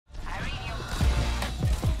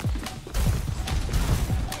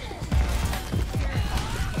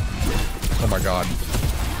my god.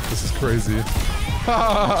 This is crazy.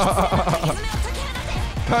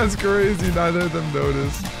 That's crazy. Neither of them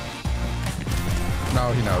noticed.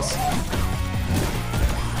 No, he knows.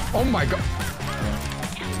 Oh my god.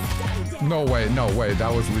 No way, no way.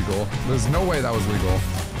 That was legal. There's no way that was legal.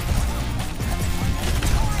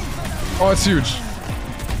 Oh, it's huge.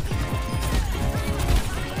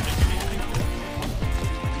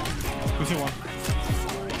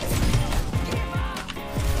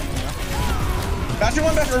 Bastion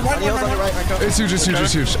one, Bastion one. It's huge, it's huge,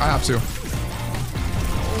 it's huge. I have to.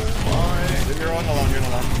 You're on alone, you're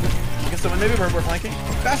alone. I guess someone, maybe we're flanking.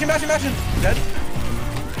 Bastion, Bastion, Bastion! Dead.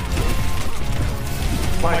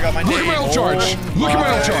 Oh my god, my Look at my ult charge! Look at my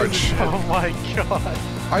ult charge! Oh my god.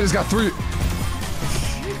 I just got 3.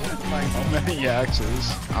 Many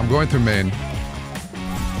axes. I'm going through main.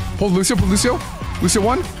 Pull Lucio, pull Lucio. Lucio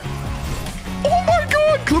 1. Oh my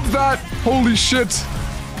god! Clip that! Holy shit!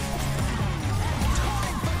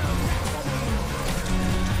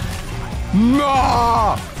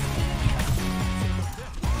 Nah!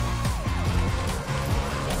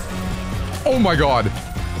 Oh my god.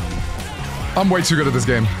 I'm way too good at this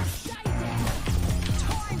game.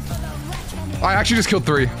 I actually just killed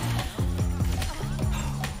 3.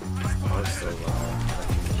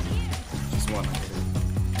 Just 1.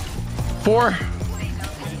 4.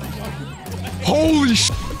 Holy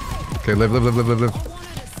sh! Okay, live.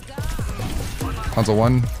 Hanzo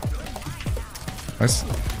 1. Nice.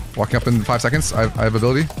 Walking up in 5 seconds. I have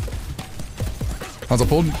ability. Hanzo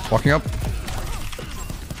pulled. Walking up.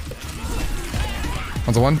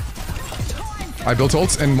 Hanzo 1. I built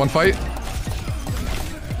ults in 1 fight.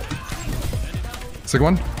 Sig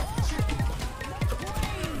 1.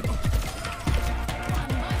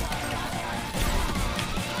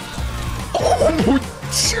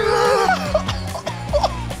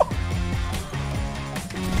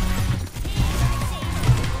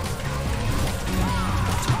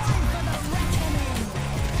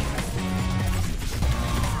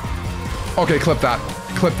 Oh, okay, clip that.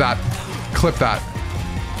 Clip that. Clip that.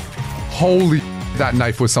 Holy, that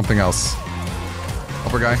knife was something else.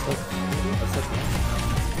 Upper guy.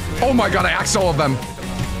 Oh my god, I axed all of them.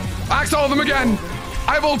 I axed all of them again.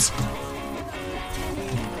 I have ult.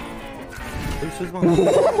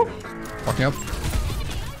 Walking up.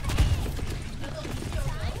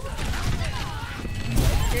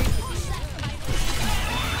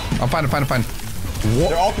 I'm fine.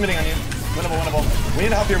 They're all committing on you. Winnable. We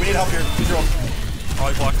need help here. Use your ult. Oh,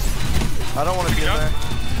 he blocks. I don't want to be in there.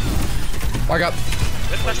 I got.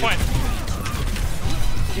 That's fine.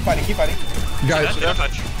 Keep fighting. You guys. They don't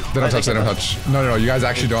touch. They don't touch. No. You guys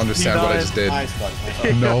actually don't understand what I just did. Nice, bud.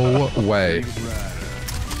 No way.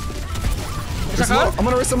 I'm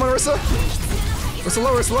gonna Rissa.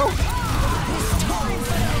 Rissa low.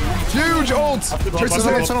 Huge ult! Rissa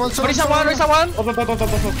one.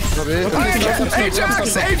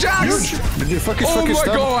 Ajax! Oh my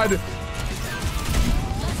god!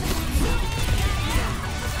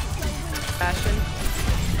 Bastion.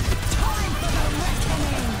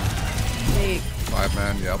 5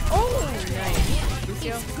 man, yep. Oh, nice.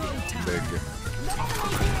 Lucio. Big.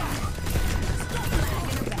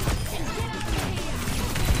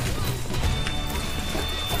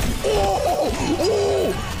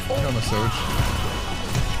 Oh! Got my Soch.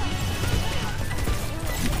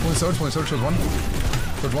 Only Soch shows 1.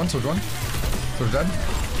 Soch 1. Soch dead.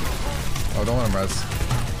 Oh, don't let him res.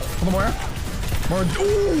 Hold on, Moira.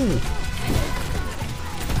 Ooh!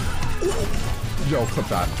 Yo, clip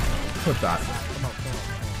that.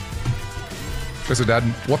 Tracer dead.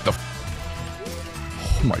 What the f?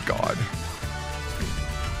 Oh my god.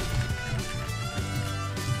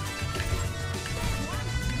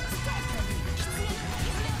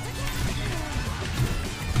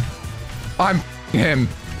 I'm him.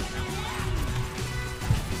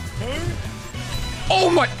 Oh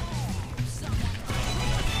my.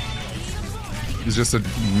 He's just a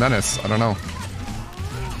menace. I don't know.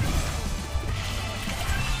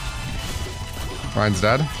 Ryan's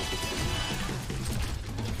dead.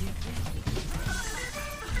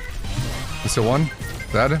 Still 1.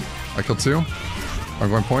 Dead. I killed 2. I'm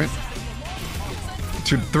going point.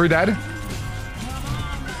 3 dead.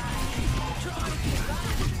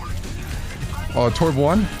 Oh, Torb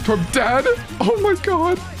 1. Torb dead. Oh my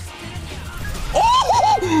god.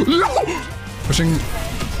 Oh no! Pushing.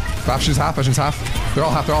 Bastion's half. They're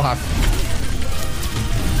all half.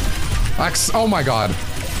 Axe. Oh my god.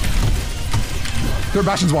 Third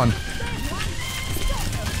Bastion's 1.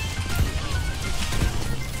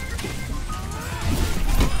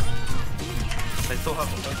 They still have.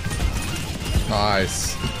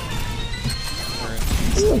 Nice.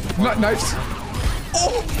 Ooh, not knives.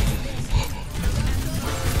 Oh!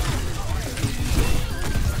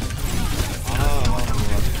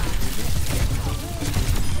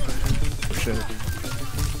 Shit.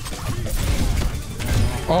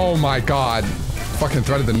 Oh my god. Fucking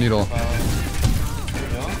threaded the needle.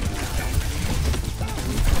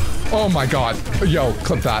 Oh my god. Yo,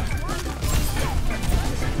 clip that.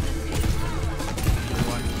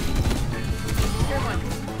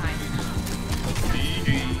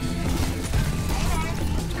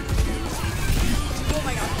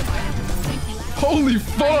 Holy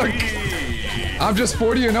fuck! I'm just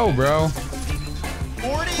 40 and 0, bro.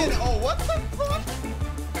 40 and oh, what the fuck?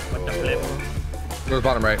 What the flip? Where's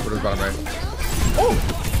bottom right? Where's bottom right? Oh!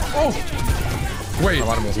 Oh! Wait. I'm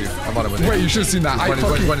on him with you. I'm on him with you. Wait, you should have seen that. I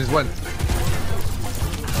fucking... He's one.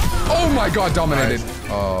 Oh my god, dominated. Nice.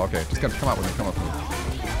 Oh, okay. Just come out with me. Come out with me.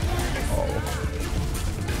 Oh.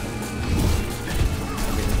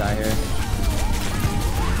 I'm gonna die here.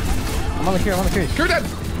 I'm on the queue. I'm on the queue. You're dead!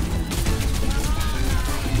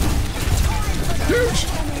 Huge!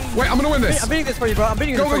 Wait, I'm gonna win this. I'm beating this for you, bro. I'm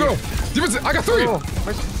beating Go, this go, for go! you. Demons, I got 3!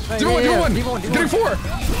 Demon 1, Demon 1! Getting 4!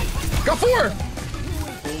 Got 4!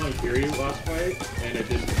 On Fury last fight, and it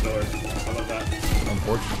didn't killer. How about that?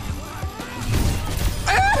 Unfortunate.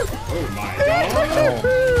 Oh my god!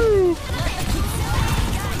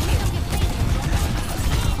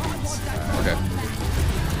 Okay.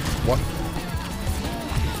 What?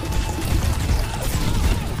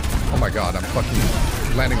 Oh my god, I'm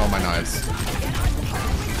fucking landing all my knives.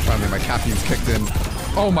 Finally, my caffeine's kicked in.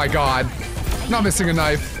 Oh my god. Not missing a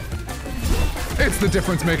knife. It's the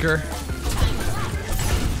difference maker.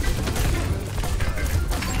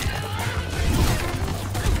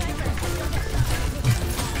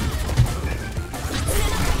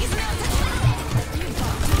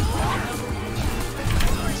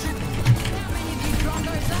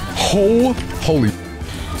 Holy.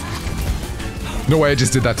 No way I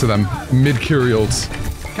just did that to them. Mid-Kyriels.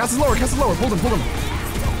 Cass is lower, Cass is lower. Hold him, hold him.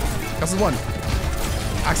 Cass is 1.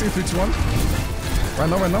 Axie 3, 2, 1.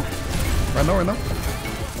 Ryan low, Ryan low. Ryan low, Ryan low.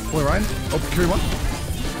 Pulling Ryan. Oh, Kyrie 1.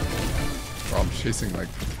 Bro, I'm chasing like...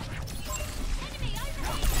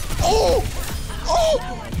 Oh! Oh!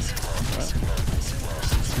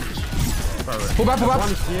 Pull back, pull back.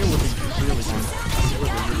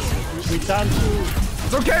 We done too.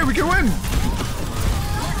 It's okay, we can win!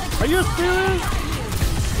 Are you serious?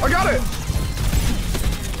 I got it!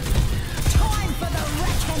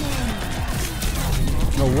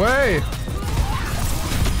 No way!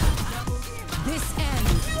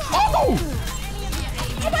 Oh!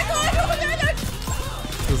 Oh my god! Oh my god!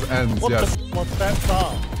 This ends, What yes. the what's that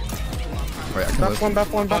song? Wait, I can Back listen. one, back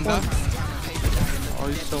one, back one. Oh,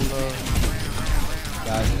 he's so low.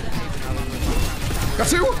 Got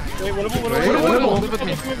 2! Wait, winnable. Live with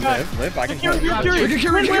me. Live, I can You're We can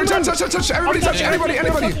Kyrie, touch, everybody touch,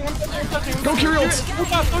 anybody. Go Kyriels! Go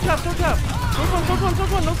tap.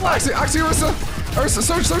 Soak one, no flash. Axie, Ursa,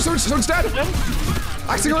 Surge dead!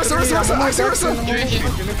 Axie, Ursa!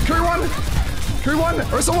 Kyrie 1!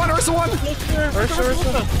 Ursa 1!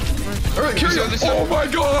 Kyrie, oh my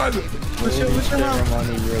god!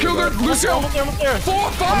 Kill that, Lucio!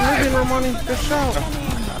 4, 5!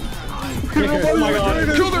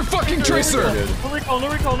 Kill their fucking Tracer! No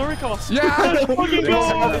recall. Yeah! Fucking go!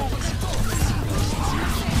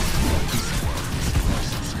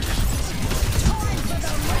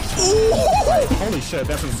 Holy shit,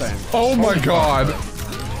 that's insane. Oh my god!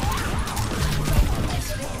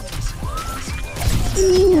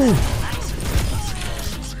 Ooh.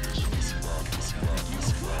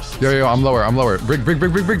 Yo, I'm lower. Brig.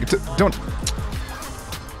 Don't.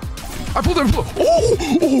 I pulled him. Oh!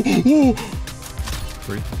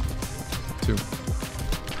 3, 2,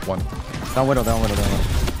 1. Down widow.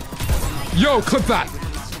 Yo, clip that!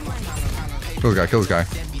 Kill this guy.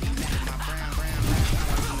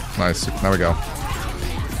 Nice. Now we go.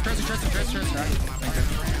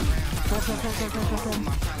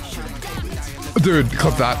 Dude,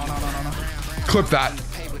 clip that.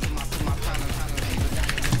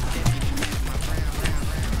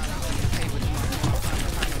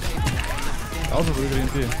 That was a really good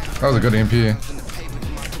EMP. That was a good EMP. I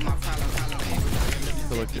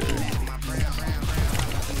feel like you're...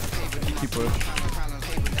 Keep push.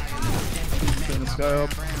 Getting this guy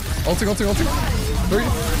up. Ulting. 3.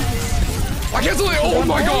 I cancel it! Oh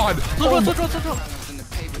my god!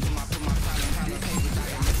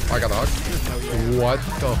 I got the hug. What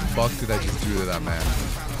the fuck did I just do to that man?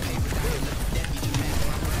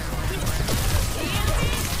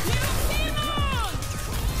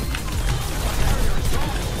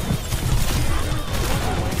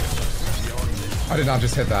 I did not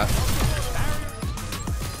just hit that.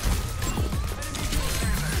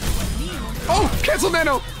 Oh, cancel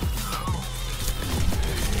nano.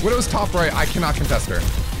 Widow's top right. I cannot contest her.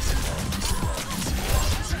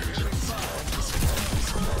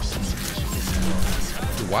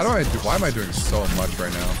 Dude, why am I doing so much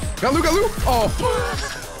right now? Got Lou, got Lou. Oh.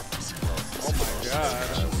 Oh my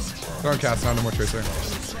god. They're on cast now, no more tracer.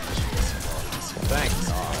 Thank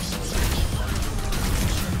God.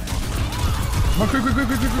 Come on, queen.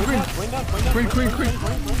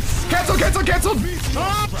 Cancel. Queen.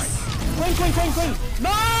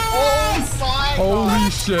 No! Oh my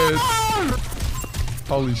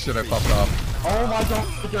Holy shit, I popped off. Oh my God.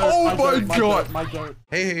 Oh my God. My God.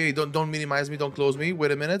 Hey, don't minimize me, don't close me.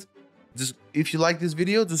 Wait a minute. Just if you like this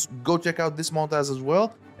video, just go check out this montage as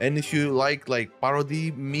well. And if you like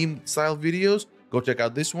parody meme style videos, go check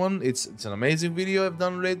out this one. It's an amazing video I've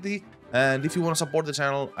done lately. And if you want to support the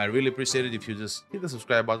channel, I really appreciate it if you just hit the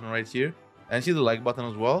subscribe button right here and hit the like button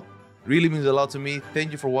as well. Really means a lot to me.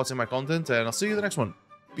 Thank you for watching my content, and I'll see you in the next one.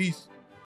 Peace.